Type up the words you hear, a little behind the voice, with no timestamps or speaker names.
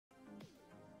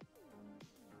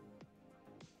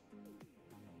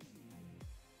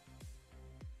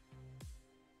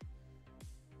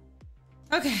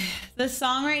Okay, the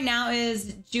song right now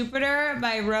is Jupiter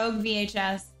by Rogue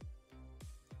VHS.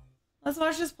 Let's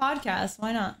watch this podcast.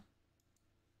 Why not?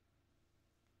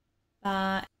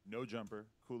 No Jumper,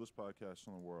 coolest podcast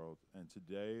in the world. And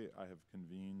today I have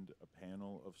convened a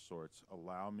panel of sorts.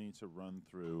 Allow me to run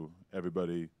through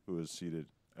everybody who is seated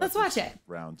at Let's watch it.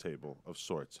 round table of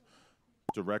sorts.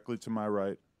 Directly to my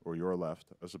right, or your left,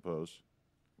 I suppose,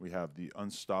 we have the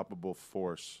unstoppable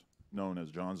force known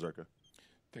as Zherka.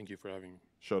 Thank you for having me.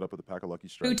 Showed up with a pack of Lucky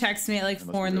Strikes. Who texted me at like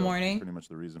 4 in the morning? Pretty much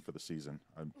the reason for the season.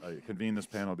 I convened this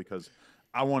panel because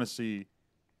I want to see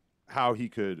how he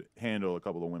could handle a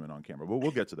couple of women on camera. But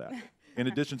we'll get to that. In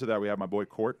addition to that, we have my boy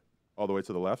Court, all the way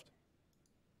to the left.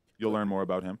 You'll learn more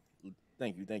about him.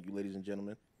 Thank you, ladies and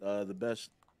gentlemen. The best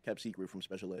kept secret from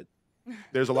special ed.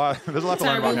 There's a lot to learn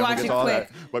about him. We'll get to all quick.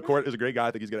 that. But Court is a great guy.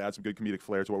 I think he's going to add some good comedic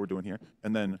flair to what we're doing here.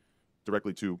 And then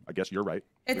directly to, I guess you're right.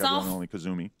 It's we have all the one and only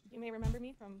Kazumi. You may remember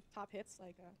me from top hits,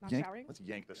 like not showering. Let's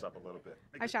yank this up a little bit.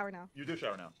 I shower now. You do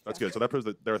shower now. That's good. So that proves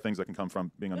that there are things that can come from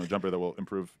being on the jumper that will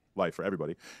improve life for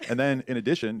everybody. And then, in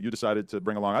addition, you decided to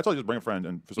bring along. I told you to bring a friend,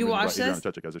 and for some reason, brought Adriana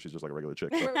Chechik as if she's just like a regular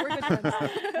chick. We're good friends.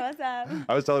 What's up?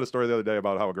 I was telling a story the other day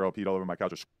about how a girl peed all over my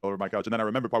couch or all over my couch, and then I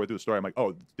remembered partway through the story. I'm like,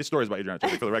 oh, this story is about Adriana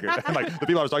Chechik for the record. And like the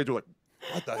people I was talking to were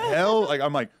like, what the hell? Like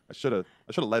I'm like, I should have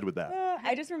led with that.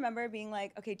 I just remember being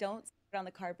like, okay, don't sit on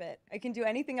the carpet. I can do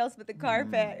anything else but the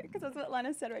carpet, because that's what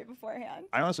Lena said right beforehand.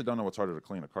 I honestly don't know what's harder to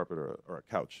clean, a carpet or a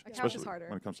couch. A couch especially is harder.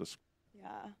 when it comes to. Yeah.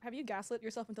 Have you gaslit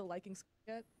yourself into liking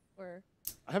yet? Or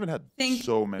I haven't had Think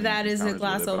so many. that is a encounters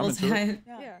glass with it, but I'm oval into it.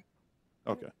 type. yeah.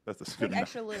 Okay, that's Take good enough.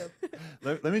 extra lube.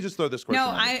 Let me just throw this question.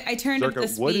 No, at you. I turned up Zherka, the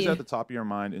speed. what is at the top of your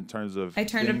mind in terms of I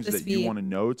turned up things the that you speed. want to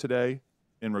know today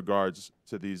in regards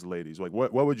to these ladies? Like,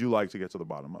 what would you like to get to the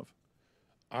bottom of?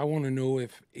 I want to know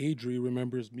if Adri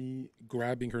remembers me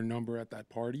grabbing her number at that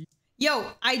party. Yo,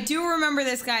 I do remember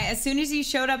this guy. As soon as he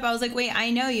showed up, I was like, wait,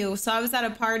 I know you. So I was at a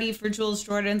party for Jules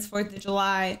Jordan's 4th of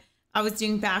July. I was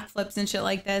doing backflips and shit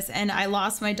like this, and I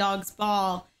lost my dog's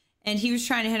ball. And he was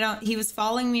trying to hit on, he was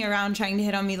following me around trying to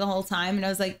hit on me the whole time. And I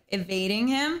was like evading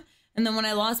him. And then when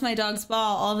I lost my dog's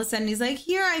ball, all of a sudden he's like,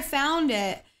 here, I found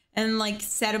it. And like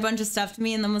said a bunch of stuff to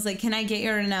me and then was like, can I get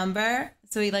your number?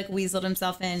 So he like weaseled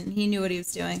himself in. He knew what he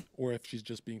was doing. Or if she's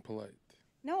just being polite.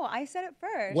 No, I said it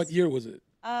first. What year was it?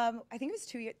 I think it was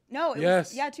 2 years. No, it Yes.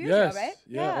 was, yeah, 2 years ago, right?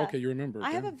 Yeah, okay, you remember.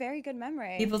 I have a very good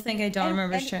memory. People think I don't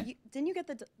remember shit. Didn't you get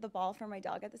the ball for my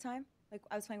dog at the time? Like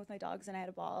I was playing with my dogs and I had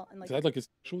a ball and like. Is that like a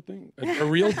sexual thing? A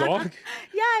real dog?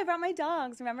 Yeah, I brought my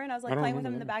dogs. Remember, and I was like I don't playing with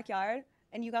them in remember the backyard,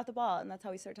 and you got the ball, and that's how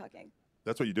we started talking.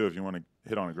 That's what you do if you want to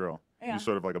hit on a girl. Yeah. You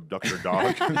sort of like abduct her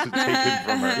dog to take it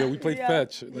from her. Yeah, we played Yeah.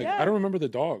 fetch. Like Yeah. I don't remember the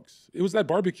dogs. It was that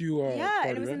barbecue. Yeah, party,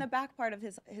 and it was right? in the back part of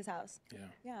his house. Yeah.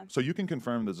 Yeah, So you can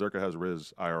confirm that Zherka has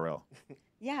Riz IRL.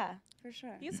 yeah, for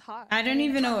sure. He's hot. I don't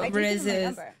even know I what did give Riz him my is.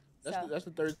 number, That's, so. that's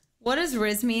the third. What does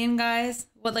Riz mean, guys?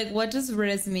 What does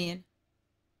Riz mean?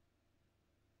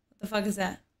 What the fuck is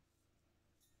that?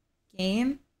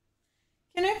 Game?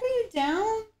 Can I put you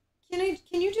down?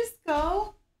 Can you just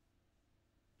go?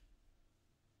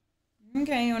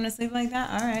 Okay, you want to sleep like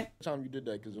that? All right. Time you did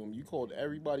that, Kazumi, you called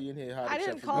everybody in here hot. I except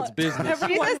didn't for call me. It's business.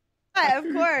 Everyone. Yeah,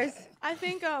 of course. I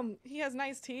think he has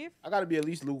nice teeth. I gotta be at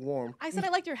least lukewarm. I said I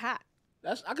liked your hat.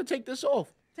 I could take this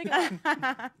off. Take it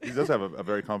off. He does have a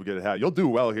very complicated hat. You'll do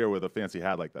well here with a fancy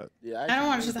hat like that. Yeah, I don't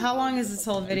want to. How long is this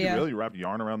whole You video? really wrap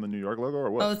yarn around the New York logo or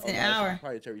what? Oh, it's an hour.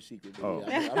 Proprietary secret. But Oh.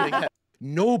 yeah, I make that.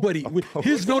 Nobody.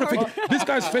 His notification.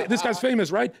 This guy's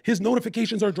famous, right? His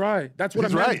notifications are dry. That's what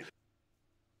He's I'm right.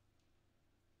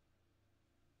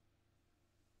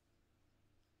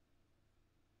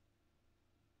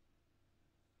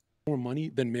 More money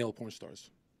than male porn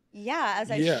stars. Yeah,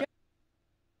 as I Yeah. should.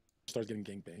 Stars getting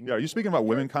gangbanged. Yeah, are you speaking about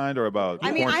womenkind or about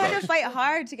I mean, porn I had stars? to fight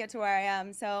hard to get to where I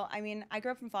am. So, I mean, I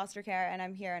grew up from foster care, and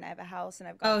I'm here, and I have a house, and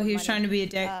I've got. Oh, he was trying to be a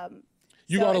dick.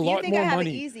 You so got a if lot you think more I have it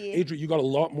money. easy, Adri, you got a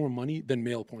lot more money than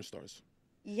male porn stars.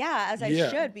 yeah, as I Yeah,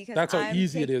 should, because that's how I'm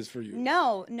easy it is for you.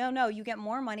 No. You get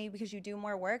more money because you do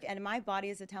more work, and my body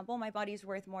is a temple. My body is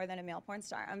worth more than a male porn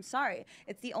star. I'm sorry.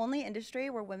 It's the only industry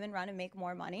where women run and make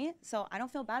more money, so I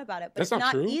don't feel bad about it. But That's it's not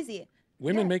not true. easy.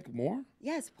 Women Yeah. make more?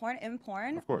 Yes, porn.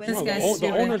 Of course. This No, guy's the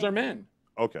stupid. owners are men.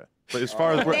 Okay. But as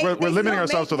far as But we're they limiting still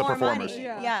ourselves to make the more performers. money.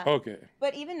 Yeah. Yeah. Okay.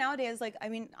 But even nowadays, like, I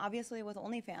mean, obviously with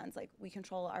OnlyFans, like, we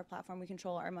control our platform, we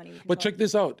control our money. But check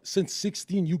this out. Since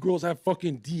 16, you girls have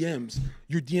fucking DMs.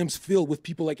 Your DMs filled with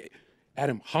people like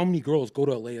Adam. How many girls go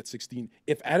to LA at 16?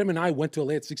 If Adam and I went to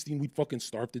LA at 16, we'd fucking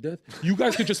starve to death. You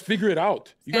guys could just figure it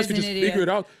out. You guys Guy's could an just idiot. figure it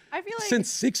out. I feel like- Since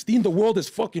 16, the world is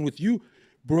fucking with you.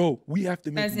 Bro, we have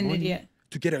to make Guy's an money. idiot.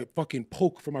 to get a fucking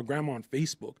poke from our grandma on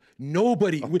Facebook.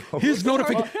 Nobody, his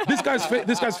notification,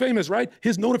 this guy's famous, right?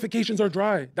 His notifications are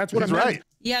dry. That's what He's I'm right.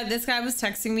 Yeah, this guy was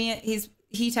texting me.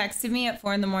 He texted me at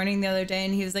 4 a.m. the other day,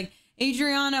 and he was like,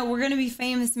 Adriana, we're gonna be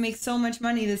famous and make so much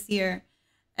money this year.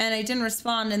 And I didn't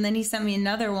respond, and then he sent me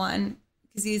another one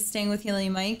because he's staying with Healy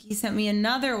Mike. He sent me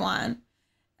another one,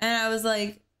 and I was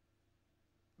like,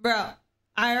 bro,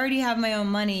 I already have my own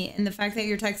money, and the fact that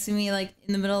you're texting me like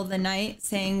in the middle of the night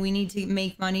saying we need to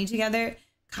make money together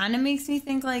kind of makes me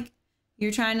think like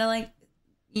you're trying to like,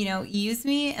 you know, use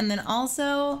me, and then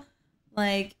also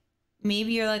like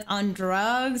maybe you're like on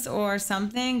drugs or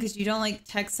something because you don't like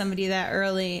text somebody that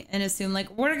early and assume like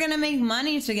we're gonna make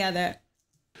money together.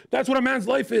 That's what a man's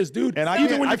life is, dude. And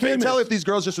I can't tell if these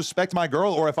girls just respect my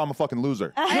girl or if I'm a fucking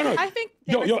loser. No. I think.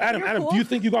 Yo, Adam, you're cool. do you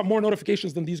think you got more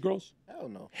notifications than these girls? Hell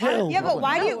no. Hell Yeah, no. but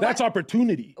why do you? That's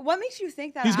opportunity. What makes you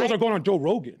think that? These girls are going on Joe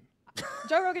Rogan.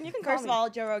 Joe Rogan, you can call First me. of all,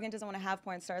 Joe Rogan doesn't want to have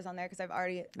porn stars on there because I've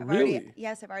already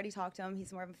talked to him.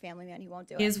 He's more of a family man. He won't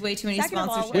do it. He has way too many Second of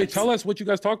all, sponsorships. Wait, tell us what you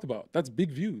guys talked about. That's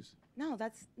big views. No,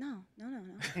 that's no.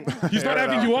 He's not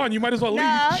having you on. You might as well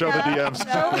leave. Show the DMs.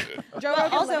 Joe But Rogan,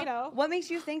 let me also, know. what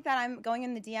makes you think that I'm going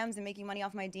in the DMs and making money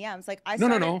off my DMs? Like I No.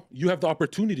 started, You have the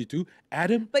opportunity to.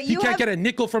 Adam, But he you can't have- get a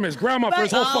nickel from his grandma for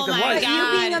his whole Oh fucking my life. But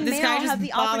you being a God, this guy male just have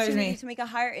the bothers opportunity me. to make a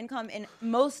higher income in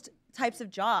most types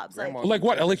of jobs. Like Grandma- Like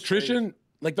what? Electrician?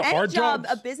 Like the any hard job,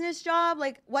 jobs? a business job,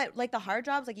 like what? Like the hard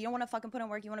jobs? Like you don't want to fucking put in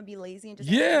work. You want to be lazy and just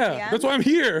answer Yeah, DMs? that's why I'm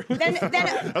here. Then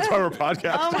That's why we're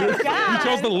podcasting. oh my god! He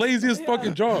chose the laziest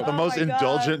fucking job. The most my God.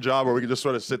 indulgent job where we can just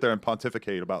sort of sit there and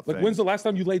pontificate about Like, things. when's the last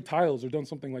time you laid tiles or done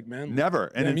something like manly?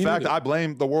 Never. And Yeah, in me fact, neither. I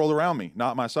blame the world around me,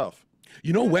 not myself.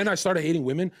 You know when I started hating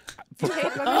women? It's okay.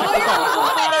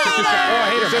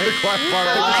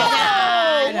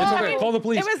 Call the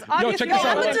police. It was Yo, obvious check you this were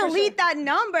I'm out. gonna delete that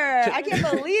number. I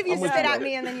can't believe you spit at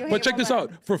me and then you. But check hate this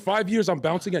women. out. For 5 years, I'm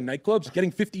bouncing at nightclubs,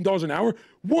 getting $15 an hour.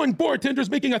 One bartender's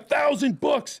making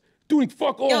 $1,000 doing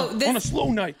fuck all Yo, this- on a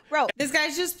slow night. Bro, This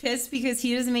guy's just pissed because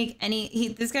he doesn't make any.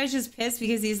 This guy's just pissed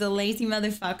because he's a lazy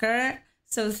motherfucker.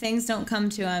 So things don't come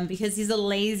to him because he's a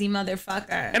lazy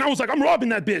motherfucker. And I was like, I'm robbing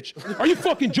that bitch. Are you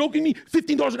fucking joking me?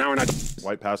 $15 an hour and I.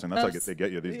 White passing. That's like they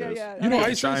get you these days. yeah. You know You're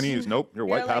ISIS? Chinese. Nope. You're you're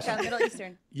white like passing. Middle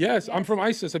Eastern. Yes, I'm from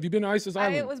ISIS. Have you been to ISIS I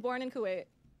Island? was born in Kuwait.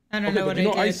 I don't Okay, know but what you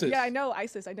know I did. ISIS. Yeah, I know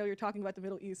ISIS. I know you're talking about the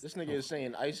Middle East. This nigga is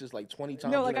saying ISIS like 20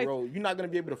 times No, like in a I- row. You're not gonna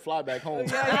be able to fly back home.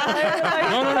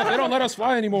 No. They don't let us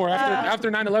fly anymore.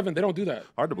 After 9/11, they don't do that.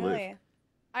 Hard to believe. Really?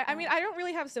 I mean, I don't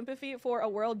really have sympathy for a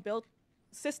world built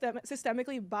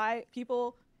systemically by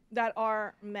people that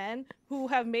are men who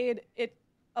have made it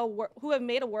a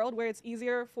world where it's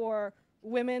easier for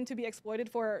women to be exploited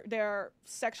for their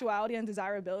sexuality and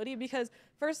desirability. Because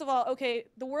first of all, okay,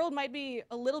 the world might be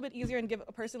a little bit easier and give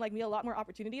a person like me a lot more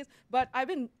opportunities, but I've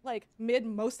been like mid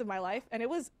most of my life, and it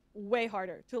was way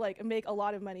harder to like make a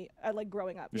lot of money like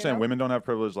growing up. You're you saying know? women don't have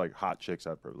privilege like hot chicks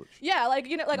have privilege. Yeah, like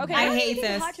you know, like okay. I don't hate think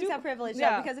this. Hot chicks have privilege,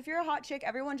 Yeah. because if you're a hot chick,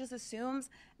 everyone just assumes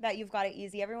that you've got it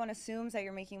easy. Everyone assumes that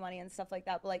you're making money and stuff like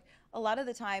that. But like a lot of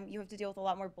the time, you have to deal with a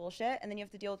lot more bullshit, and then you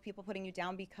have to deal with people putting you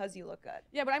down because you look good.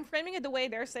 Yeah, but I'm framing it the way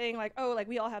they're saying, like, oh, like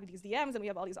we all have these DMs and we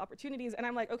have all these opportunities, and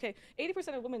I'm like, okay,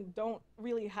 80% of women don't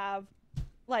really have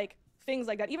like things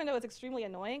like that, even though it's extremely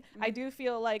annoying. I do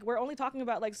feel like we're only talking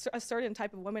about like a certain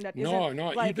type of woman that isn't. No.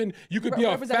 Like, Even you could be a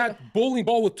representative. fat bowling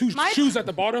ball with two shoes at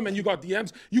the bottom, and you got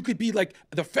DMs. You could be like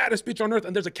the fattest bitch on earth,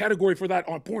 and there's a category for that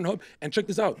on Pornhub. And check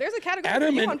this out. There's a category for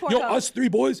Adam you and on yo, Pornhub. us three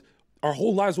boys, our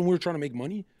whole lives when we were trying to make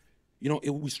money. You know,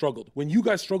 we struggled. When you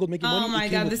guys struggled making money, Oh my it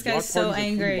came God, with this guy's block so parties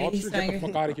and free angry. lobster. He's so Get the angry.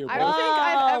 fuck out of here, bro. I don't think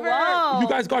I've ever. whoa. You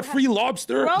guys got free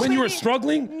lobster Bro, when you were maybe-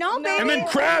 struggling? No, baby. And then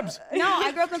crabs. No,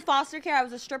 I grew up in foster care. I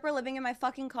was a stripper living in my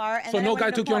fucking car. And So then I no went guy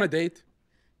into took you on a porn. date?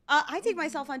 I take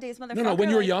myself on dates, motherfucker. No, when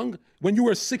you were like- young, when you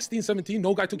were 16, 17,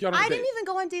 no guy took you on a date. I didn't even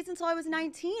go on dates until I was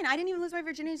 19. I didn't even lose my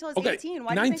virginity until I was Okay, 18.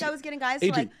 Why do you think 19 I was getting guys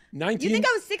Adrian, to like? 19 You think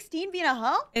I was 16 being a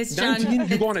hoe? It's 19,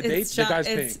 you go on a it's date, the John- guy's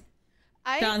it's- paying.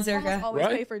 I Jonzherka. almost always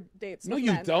Right? pay for dates. No, with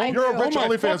you men. don't. I You're a do. rich my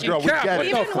OnlyFans fucking girl. We cap. get What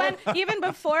it. the fuck? Even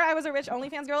before I was a rich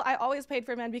OnlyFans girl, I always paid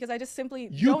for men because I just simply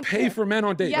You don't pay care. for men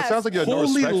on dates. Yes. That sounds like you have no Holy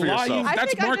respect for lying. yourself. I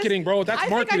That's think I marketing, just- bro. That's I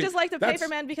think I marketing. just like to pay for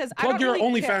men because I plug don't your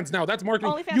really care. OnlyFans now. That's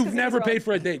marketing. OnlyFans You've is never easy, paid bro.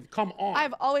 for a date. Come on.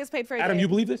 I've always paid for a Adam, date. you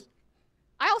believe this?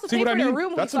 I also See paid what for I the mean? room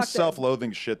when That's we some fucked in.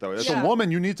 self-loathing shit, though. As Yeah. a woman,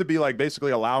 you need to be like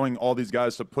basically allowing all these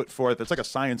guys to put forth. It's like a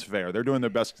science fair. They're doing their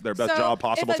best So, job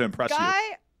possible if to a impress you. guy,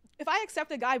 If I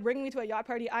accept a guy bringing me to a yacht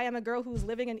party, I am a girl who's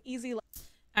living an easy life.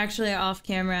 Actually, off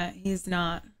camera, he's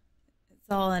not. It's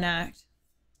all an act.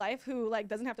 life who like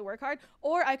doesn't have to work hard,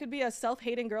 or I could be a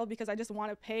self-hating girl because I just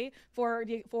want to pay for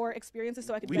experiences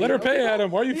so I can Let her pay,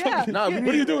 Adam. Why are you fucking? Nah,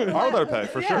 what are you doing? I'll let her pay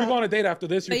for sure. We go on a date after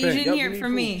this. You're But you paying. didn't hear it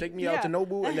from me. Take me out to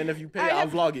Nobu, and then if you pay, I'll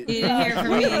vlog it. You didn't hear it from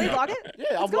Will you me. really vlog it? Yeah,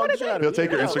 I'll Let's go on vlog a the shit out date. of He'll it.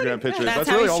 take your Instagram pictures. That's That's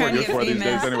how really he's all we're trying to good get for these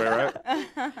days famous. anyway,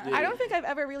 right? I don't think I've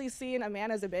ever really seen a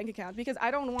man as a bank account because I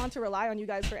don't want to rely on you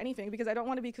guys for anything because I don't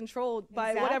want to be controlled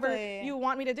by whatever Exactly. you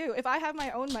want me to do. If I have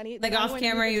my own money, Like then I'm off going to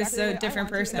do camera, you're exactly so what I different want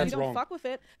to. person. If That's you don't wrong. fuck with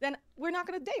it, then we're not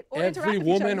going to date or interact Every with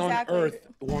each other. woman on Exactly. earth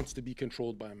wants to be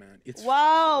controlled by a man. It's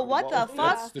Whoa, what the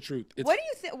fuck? that's the truth. It's, What do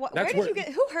you think? Where that's did where- you get?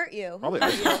 Who hurt you? Probably Who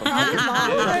ISIS. hurt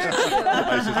you?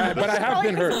 but I have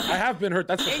been hurt. I have been hurt.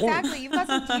 That's the point. Exactly. You've got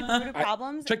some deep-rooted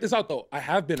problems. Check this out though. I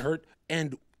have been hurt,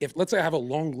 and if let's say I have a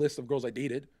long list of girls I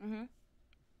dated,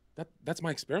 that's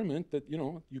my experiment. That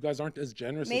you guys aren't as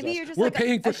generous. Maybe as us. you're just We're like a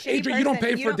paying for. shitty Adrian, you don't person.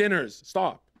 pay You for don't- dinners.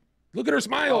 Stop. Look at her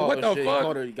smile. Oh, What the shit,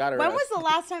 fuck? You got her. When was the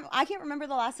last time? I can't remember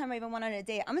the last time I even went on a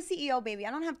date. I'm a CEO, baby.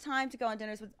 I don't have time to go on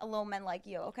dinners with little men like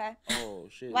you, okay? Oh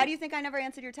shit. Why do you think I never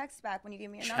answered your text back when you gave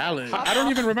me a number? Challenge. I don't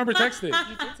even remember texting.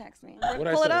 You did text me. What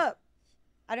I Pull it say? up.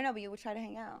 I don't know, but you would try to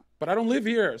hang out. But I don't live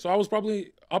here, so I was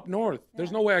probably up north.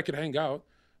 There's no way I could hang out.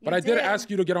 But I did did. ask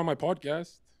you to get on my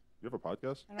podcast. You have a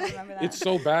podcast? I don't remember that. It's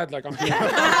so bad. Like I'm doing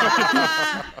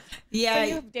Yeah.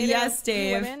 So you've dated Yes, a few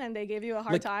Dave. women and they gave you a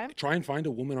hard like time. try and find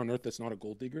a woman on earth that's not a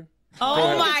gold digger. Oh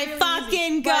ahead. my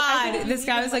fucking But I think god! if This you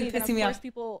guy give was like money, then pissing me of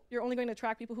course off. You're only going to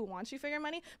attract people who want you for your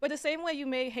money. But the same way you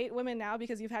may hate women now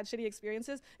because you've had shitty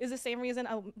experiences is the same reason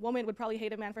a woman would probably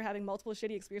hate a man for having multiple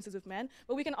shitty experiences with men.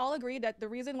 But we can all agree that the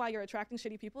reason why you're attracting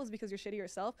shitty people is because you're shitty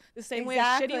yourself. The same way a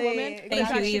shitty Exactly. woman Thank would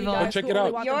attract you, shitty Evil. guys But check who it only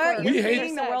out. want them You're for We hate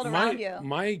hating the world around you.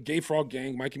 my gay frog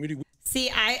gang, my community. See,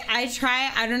 I try.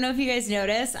 I don't know if you guys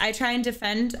notice. I try and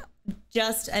defend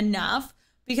just enough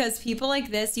because people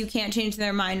like this, you can't change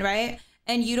their mind, right?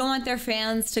 And you don't want their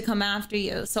fans to come after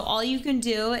you. So all you can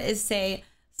do is say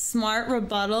smart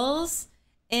rebuttals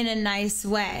in a nice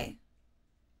way.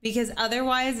 Because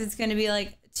otherwise it's going to be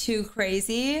like too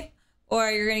crazy or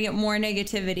you're going to get more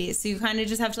negativity. So you kind of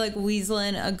just have to like weasel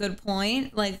in a good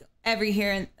point, like every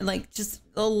here and like just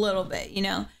a little bit, you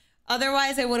know?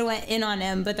 Otherwise I would have went in on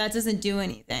him, but that doesn't do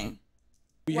anything.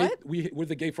 We're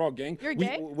the gay frog gang. You're We-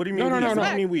 gay? What do you mean? No. What do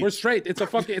you mean we? We're straight.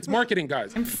 It's marketing,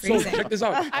 guys. So freezing. check this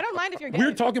out. I don't mind if you're gay.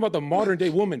 We're talking about the modern day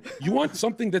woman. You want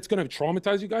something that's gonna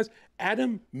traumatize you guys?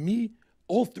 Adam, me,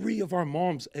 all three of our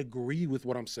moms agree with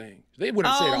what I'm saying. They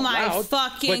wouldn't say it Oh out my loud.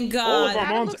 fucking but all of God. our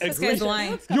Adam moms looks This agree. guy's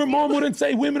lying. Your mom wouldn't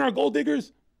say women are gold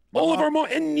diggers. All of our mom,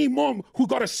 any mom who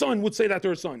got a son would say that to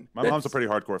her son. My mom's a pretty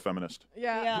hardcore feminist.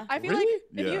 Yeah. I feel Really?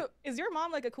 like if Yeah. is your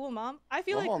mom like a cool mom? I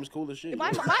feel My like mom's cool as shit.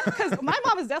 because my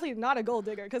mom is definitely not a gold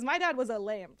digger because my dad was a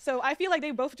lamb. So I feel like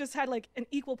they both just had like an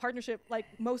equal partnership like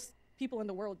most people in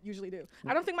the world usually do.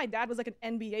 I don't think my dad was like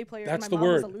an NBA player That's and the my mom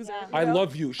word. was a loser. I you know?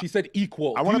 love you. She said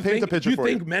equal. I wanna Do you paint the think- picture Do for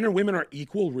you you. think men and women are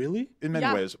equal, really? In many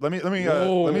Yeah. ways. Let me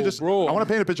Whoa, just. bro. I want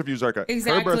to paint a picture for you, Zherka. Her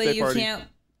Exactly. birthday You party. can't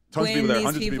Tons of people win there, these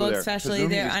hundreds of people, people there. especially Kazumi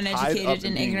they're is tied uneducated up and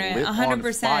and being ignorant. lit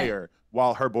 100%. on fire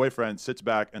while her boyfriend sits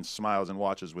back and smiles and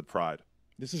watches with pride.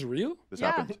 This is real? This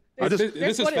Yeah. happens. There's-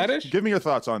 This is footage. fetish? Give me your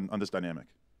thoughts on this dynamic.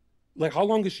 Like, how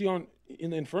long is she in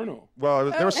the Inferno?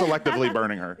 Well, they were selectively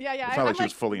burning her. Yeah. It's I'm not like she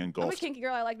was like- fully I'm a engulfed. kinky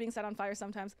girl. I like being set on fire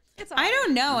sometimes. It's I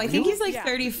don't know. I think he's like Yeah.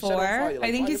 34. Set on fire, like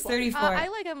I think he's fire. 34. I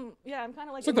like him. Yeah, I'm kind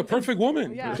of like. It's like the perfect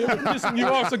woman. Yeah. You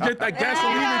also get that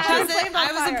gasoline and shit. Listen,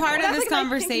 I was a part of That's this like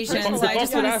my kinky conversation, person. so I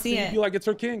just want to see You'd it. be like, it's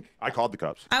her kink. I called the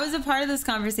cops. I was a part of this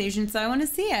conversation, so I want to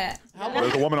see it.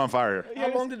 There's a woman on fire here.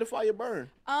 How long did the fire burn?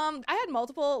 I had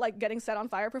multiple like getting set on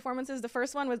fire performances. The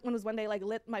first one was when they like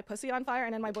lit my pussy on fire,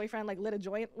 and then my boyfriend like lit a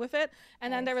joint with it.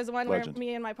 And then there was one Legend. where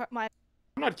me and my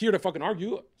I'm not here to fucking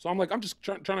argue. So I'm like, I'm just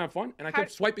trying to have fun. And I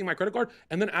kept swiping my credit card.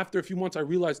 And then after a few months, I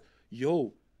realized,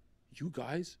 yo, you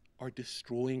guys are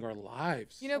destroying our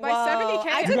lives. you know by Whoa. 70K.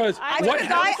 I You took, guys- I, what took a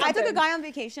guy, happened? I took a guy on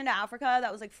vacation to Africa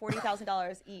that was like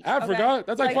 $40,000 each. Africa? okay?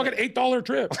 That's like fucking $8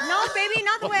 trip. No, baby,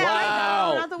 not the way I Wow.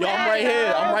 like it. Not the Yo, way I'm I right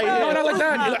here. I'm right go. here. No, not like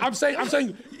that. I'm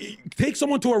saying, take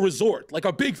someone to a resort, like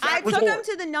a big I fat took resort. him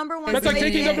to the #1 That's like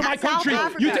city taking them to in my South country.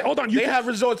 Africa. Hold on. They have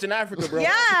resorts in Africa, bro.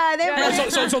 Yeah, they were.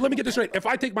 So let me get this straight. If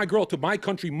I take my girl to my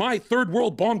country, my third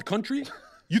world bombed country,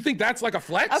 you think that's like a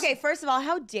flex? Okay, first of all,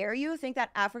 how dare you think that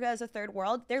Africa is a third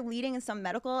world? They're leading in some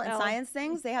medical and No. science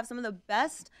things. They have some of the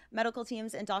best medical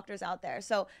teams and doctors out there.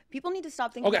 So people need to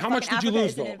stop thinking. Okay, that how much fucking did you Africa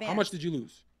lose isn't though? How advanced. much did you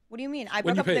lose? What do you mean? I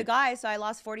When broke you up with paid? a guy, so I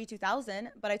lost 42,000,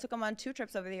 but I took him on 2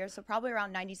 trips over the year, so probably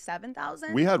around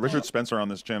 97,000. We had Richard Spencer on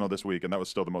this channel this week, and that was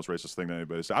still the most racist thing that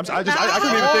anybody said. I couldn't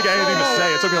even think of anything to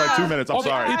say. It took me like 2 minutes. I'm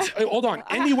sorry. Hold on.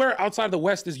 Anywhere outside of the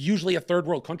West is usually a third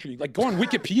world country. Like, go on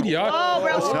Wikipedia. Oh,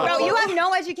 bro, not. you have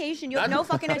no education. You have no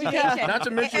fucking education. Not to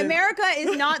mention- America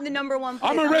is not the number one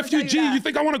place. I'm a gonna tell you refugee. that. You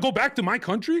think I want to go back to my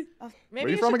country? Maybe Where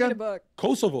you you from should read again? a book.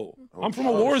 Kosovo. I'm from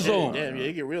a war zone. Damn, yeah,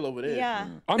 you get real over there. Yeah.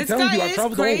 I'm This telling guy you, I've is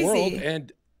traveled the whole world, crazy.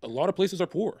 and a lot of places are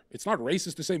poor. It's not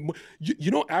racist to say.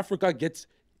 You know, Africa gets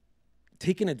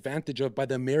taken advantage of by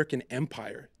the American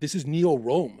empire. This is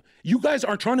neo-Rome. You guys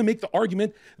are trying to make the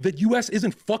argument that U.S.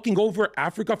 isn't fucking over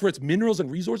Africa for its minerals and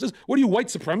resources. What are you, white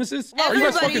supremacists? Are you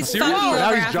guys fucking Everybody's serious? fucking Now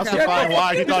over he's Africa. justifying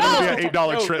why he thought it would be an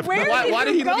 $8 trip. Where Why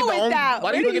did he look go at the with only? that?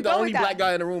 Why did Where he look do at the you go only with black that?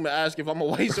 guy in the room and ask if I'm a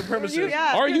white supremacist?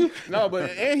 Yeah. Are you? No,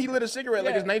 but and he lit a cigarette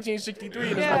like it's 1963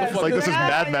 in this Yeah. motherfucker. Like this is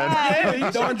Mad Men. Yeah,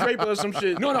 he's Don Draper or some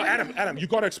shit. No, Adam, you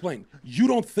gotta explain. You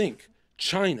don't think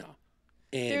China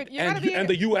and Dude, you gotta be- and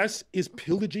the U.S. is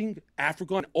pillaging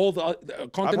Africa and all the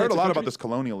continents? I've heard a and lot about countries? this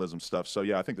colonialism stuff, so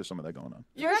yeah, I think there's some of that going on.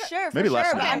 For sure, Maybe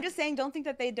less But now. I'm just saying, don't think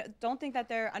that don't think that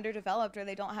they're underdeveloped or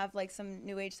they don't have like some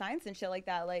new age science and shit like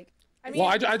that. Like, I mean, Well,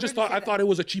 I it's just weird to thought say thought it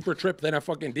was a cheaper trip than a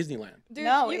fucking Disneyland. dude,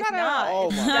 no, you it's gotta, not.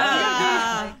 Oh my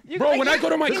god. You Bro, gotta- when I go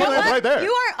to my You know It's country, right what? there.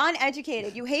 You are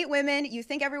uneducated. You hate women. You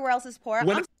think everywhere else is poor.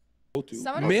 when I'm I go to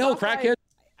Some of the male stuff, like- crackheads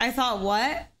I thought,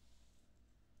 what?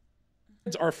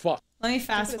 are fucked. Let me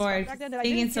fast forward. back then It's that I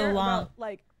taking didn't so care long. about,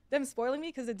 like them spoiling me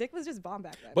because the dick was just bomb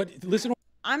back then. But listen,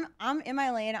 I'm in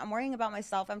my lane. I'm worrying about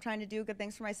myself. I'm trying to do good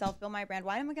things for myself, build my brand.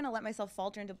 Why am I gonna let myself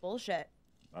falter into bullshit?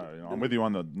 I'm with you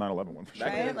on the 9/11 one for sure.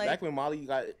 Right? Like- Back when Molly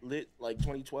got lit, like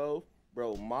 2012,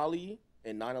 bro, Molly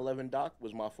and 9/11 doc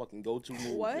was my fucking go-to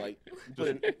move. What? Like, you put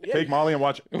in, yeah, Take Molly and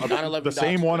watch 9/11 the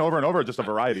same docs. one over and over, or just a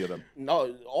variety of them.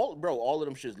 No, all of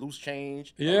them shits, loose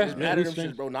change. Yeah, just yeah, mad at loose them shits,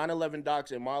 change. bro. 9/11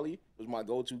 docs and Molly was my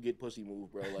go-to get pussy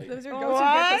move, bro. Like, Those it are go-to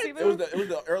get pussy was moves.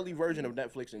 the early version of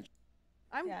Netflix and.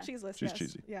 I'm Yeah. cheeseless. She's yes.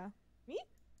 cheesy. Yeah. Me?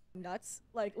 Nuts.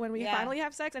 Like when we Yeah. finally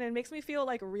have sex, and it makes me feel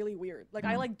like really weird. Like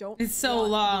I like don't. It's so want to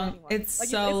do long. anymore. It's like,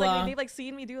 so it's like long. they've like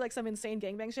seen me do like some insane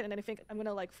gangbang shit, and then I think I'm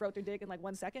gonna like throat their dick in like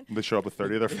 1 second. They show up with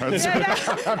 30 of their friends. Yeah,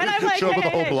 yeah. And I'm like, show up with a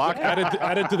hey, whole hey, block.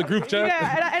 added to the group chat.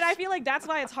 Yeah, and I feel like that's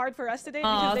why it's hard for us today.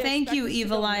 Aw, Because they thank expect you, us to Eva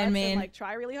go Lion nuts Man. and, like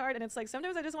try really hard, and it's like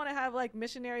sometimes I just want to have like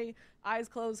missionary eyes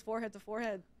closed, forehead to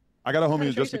forehead. I got a homie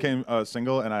who just Penetration. became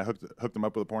single, and I hooked him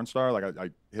up with a porn star. Like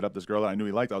I hit up this girl that I knew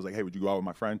he liked. I was like, hey, would you go out with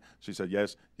my friend? She said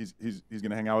yes. He's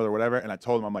gonna hang out with her, or whatever. And I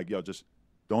told him, I'm like, yo, just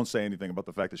don't say anything about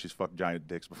the fact that she's fucked giant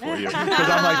dicks before you, because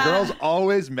I'm like, girls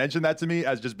always mention that to me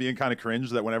as just being kind of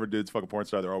cringe. That whenever dudes fuck a porn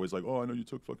star, they're always like, oh, I know you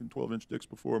took fucking 12-inch dicks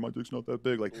before. My dick's not that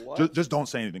big. Like, What? just don't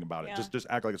say anything about it. Yeah. Just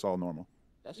act like it's all normal.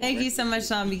 That's Thank you hilarious. so much,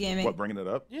 Zombie Gaming. What, bringing it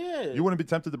up? Yeah. You wouldn't be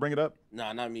tempted to bring it up?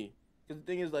 Nah, not me. Because the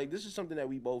thing is, like, this is something that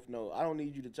we both know. I don't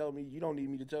need you to tell me. You don't need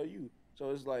me to tell you.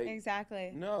 So it's like,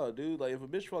 Exactly. no, dude. Like, if a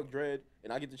bitch fuck dread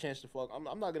and I get the chance to fuck, I'm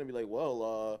not gonna be like,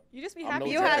 well, You just be I'm happy.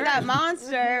 no You Dread. had that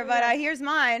monster, but here's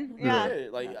mine. Yeah.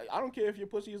 like I don't care if your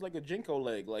pussy is like a Jinko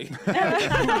leg. Like,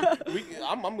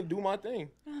 I'm gonna do my thing.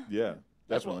 Yeah,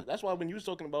 That's definitely. why when you was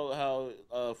talking about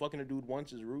how fucking a dude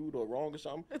once is rude or wrong or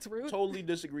something, It's rude. totally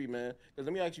disagree, man. Because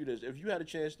let me ask you this: if you had a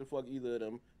chance to fuck either of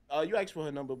them, you asked for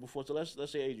her number before, so let's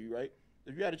say Adri, right?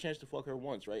 If you had a chance to fuck her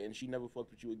once, right, and she never fucked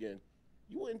with you again,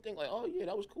 you wouldn't think like, oh yeah,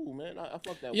 that was cool, man. I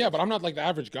fucked that. Yeah, once. but I'm not like the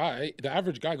average guy. The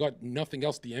average guy got nothing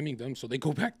else DMing them, so they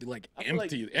go back to like I feel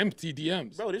like- empty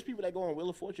DMs. Bro, there's people that go on Wheel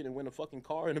of Fortune and win a fucking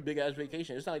car and a big ass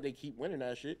vacation. It's not like they keep winning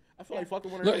that shit. I feel like fucking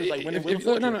one of Look, them is like winning if, Wheel of if,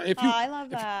 Fortune. no, if Oh, you I love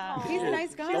that. He's a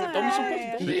nice guy. Throw me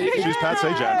some pussy. She's Pat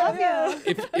I Sajak. love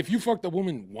you. if you fucked a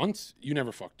woman once, you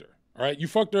never fucked her. All right, you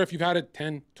fucked her if you've had it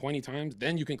 10, 20 times,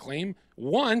 then you can claim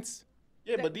once.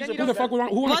 Yeah, but these Then are you Who the fuck would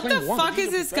want? Who want What to claim the once? fuck is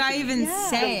this guy even Yeah.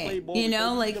 saying? You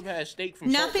know, like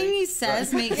nothing he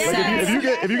says makes Like, sense.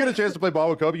 if you get a chance to play ball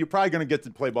with Kobe, you're probably gonna get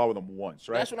to play ball with him once,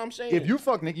 right? That's what I'm saying. If you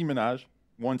fuck Nicki Minaj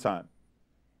one time,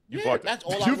 you Yeah, fucked her. that's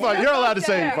all I You want. fuck. You're allowed to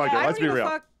say you Yeah, fucked her. I Let's don't be even real.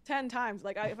 Fuck 10 times.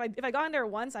 Like if I got in there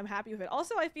once, I'm happy with it.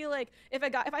 Also, I feel like if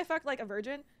I fucked like a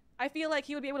virgin, I feel like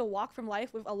he would be able to walk from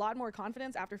life with a lot more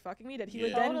confidence after fucking me. That he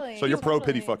would Yeah. then. Totally. So you're pro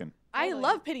pity Totally. fucking. I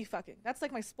love pity fucking. That's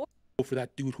like my sport. For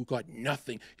that dude who got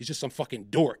nothing. He's just some fucking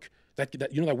dork. That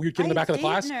you know that weird kid in the I back of the hate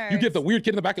class? You nerds. give the weird kid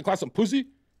in the back of the class some pussy?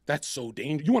 That's so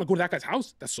dangerous. You want to go to that guy's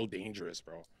house? That's so dangerous,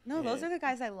 bro. No, those Yeah. are the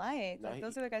guys I like. No, Like, he-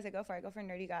 those are the guys I go for. I go for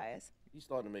nerdy guys. He's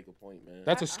starting to make a point, man.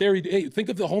 That's a scary. Hey, think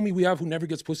of the homie we have who never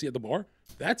gets pussy at the bar.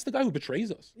 That's the guy who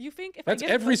betrays us. You think if That's I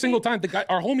get every pussy- single time the guy,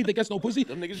 our homie that gets no pussy.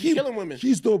 Them niggas be killing women.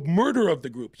 He's the murderer of the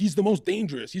group. He's the most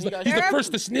dangerous. He's the There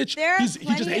first to snitch. There are He just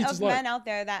plenty hates of his life. men out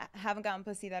there that haven't gotten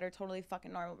pussy that are totally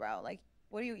fucking normal, bro. Like,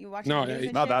 What are you watching? No, the news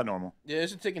and Not shit? that normal. Yeah,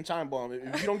 it's a ticking time bomb.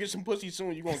 If you don't get some pussy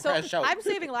soon, you're gonna So crash out. I'm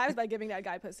saving lives by giving that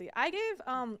guy pussy. I gave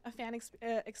a fan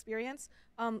experience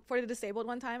for the disabled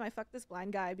one time. I fucked this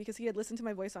blind guy because he had listened to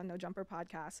my voice on Nojumper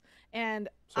podcast, and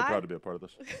So proud to be a part of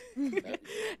this.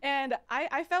 and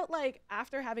I felt like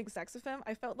after having sex with him,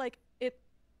 I felt like it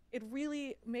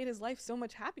really made his life so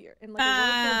much happier and like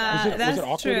Was it That's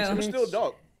awkward true. It was experience? still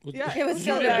dark. yeah, It was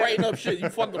You so didn't dark. brighten up shit. You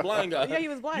fucked the blind guy. Yeah, he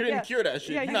was blind, You didn't yeah. cure that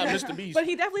shit. Yeah, You're not yeah. Mr. Beast. But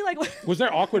he definitely like. Was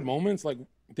there awkward moments? Like,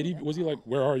 was he like,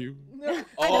 where are you? I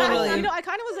Totally. kind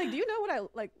of was like, do you know what I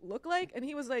like look like? And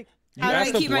he was like, You How do I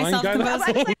asked the keep blind myself guy that?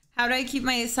 composed? How do I keep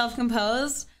myself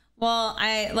composed? Well,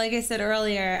 like I said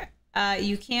earlier,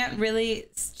 you can't really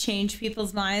change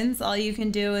people's minds. All you can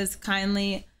do is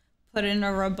kindly put in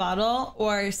a rebuttal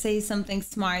or say something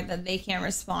smart that they can't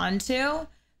respond to.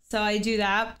 So I do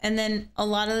that. And then a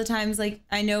lot of the times, like,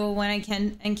 I know when I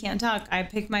can and can't talk. I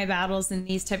pick my battles in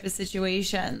these type of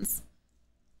situations.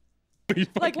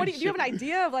 like, what do you have an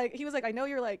idea of like? He was like, I know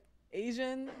you're like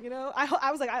Asian, you know. I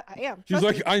was like, I am. She's Trust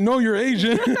like, me. I know you're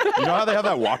Asian. You know how they have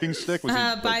that walking stick? Was he,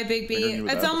 Bye, like, Big B. figuring you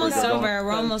with It's that almost before you go? over.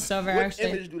 We're almost over, What actually.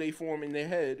 image do they form in their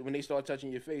head when they start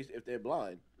touching your face if they're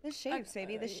blind? The shaves,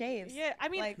 baby. The shaves. Yeah, I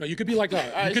mean, Like, No, you could be like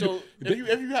a. All right, you could, so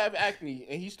if you have acne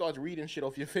and he starts reading shit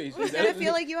off your face, he's gonna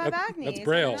feel like you have acne. that's He's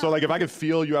braille. gonna So know. like if I could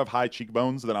feel you have high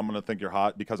cheekbones, then I'm gonna think you're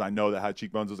hot because I know that high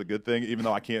cheekbones is a good thing, even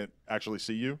though I can't actually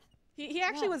see you. he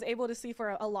actually was able to see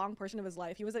for a long portion of his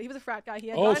life. He was a frat guy. He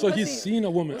had oh, gotten so pussy. he's seen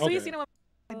a woman. So Okay. he's seen a woman.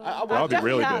 I That would be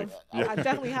really definitely good. have. I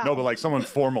definitely have. No, but like someone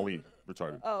formally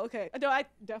retarded. Oh, okay. No, I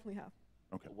definitely have.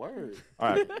 Word.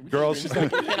 All right, girls.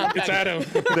 It's Adam.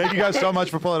 Thank you guys so much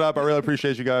for pulling up. I really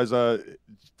appreciate you guys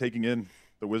taking in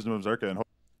the wisdom of Zherka. And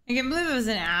I can't believe it was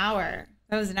an hour.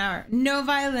 That was an hour. No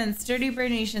violence. Dirty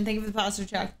Bird Nation. Thank you for the posture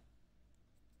check.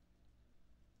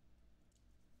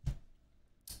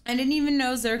 I didn't even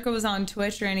know Zherka was on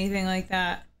Twitch or anything like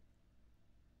that.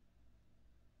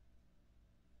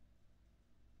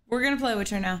 We're gonna play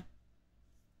Witcher now.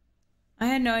 I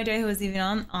had no idea who was even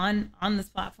on this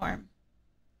platform.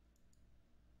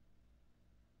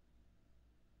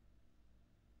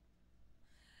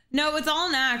 No, it's all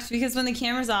an act because when the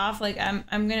camera's off, like I'm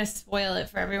gonna spoil it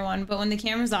for everyone, but when the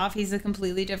camera's off, he's a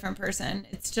completely different person.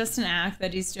 It's just an act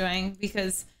that he's doing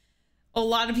because a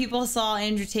lot of people saw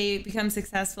Andrew Tate become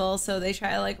successful, so they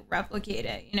try to like replicate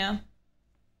it, you know?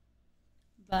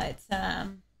 But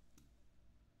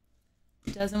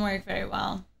it doesn't work very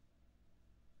well.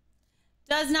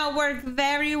 Does not work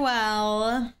very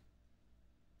well.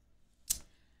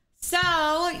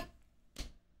 So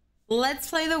let's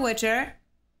play The Witcher.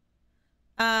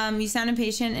 You sound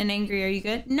impatient and angry. Are you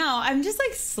good? No, I'm just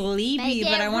like sleepy,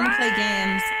 but I want to play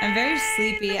games. I'm very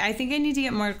sleepy. I think I need to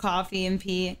get more coffee and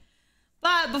pee.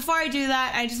 But before I do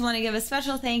that, I just want to give a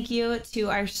special thank you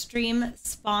to our stream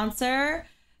sponsor.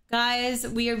 Guys,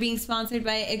 we are being sponsored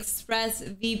by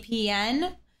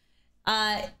ExpressVPN.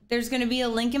 There's going to be a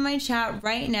link in my chat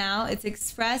right now. It's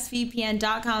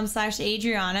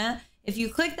expressvpn.com/Adriana. If you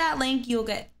click that link, you'll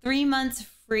get 3 months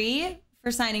free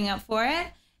for signing up for it.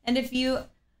 And if you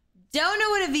don't know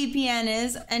what a VPN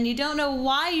is and you don't know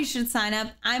why you should sign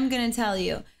up, I'm going to tell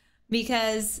you.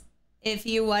 Because if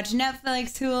you watch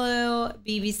Netflix, Hulu,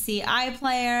 BBC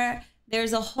iPlayer,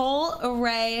 there's a whole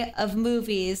array of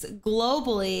movies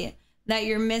globally that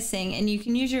you're missing. And you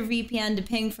can use your VPN to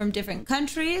ping from different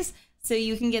countries so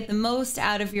you can get the most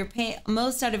out of your paid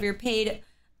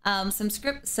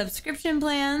subscription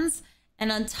plans.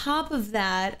 And on top of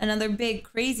that, another big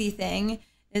crazy thing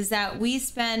is that we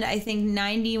spend, I think,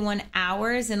 91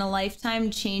 hours in a lifetime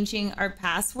changing our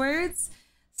passwords.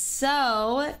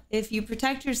 So if you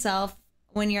protect yourself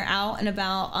when you're out and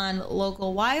about on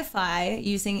local Wi-Fi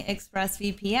using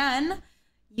ExpressVPN,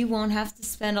 you won't have to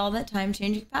spend all that time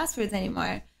changing passwords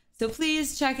anymore. So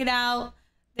please check it out.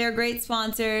 They're great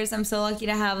sponsors. I'm so lucky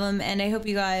to have them. And I hope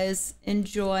you guys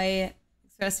enjoy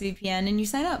ExpressVPN and you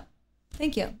sign up.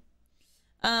 Thank you.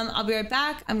 I'll be right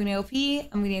back. I'm going to go pee.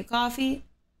 I'm going to get coffee.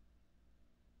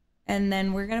 And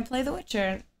then we're going to play The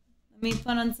Witcher. Let me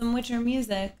put on some Witcher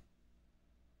music.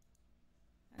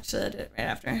 Actually, I'll do it right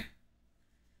after.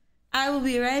 I will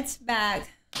be right back.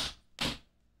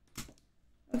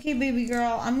 Okay, baby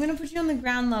girl. I'm going to put you on the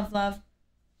ground, love.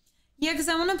 Yeah, because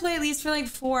I want to play at least for like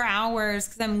 4 hours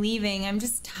because I'm leaving. I'm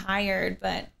just tired,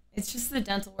 but it's just the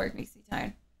dental work makes me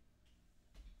tired.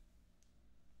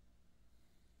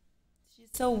 She's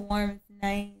so warm. It's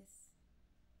nice.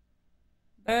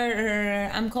 Brr,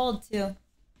 I'm cold too.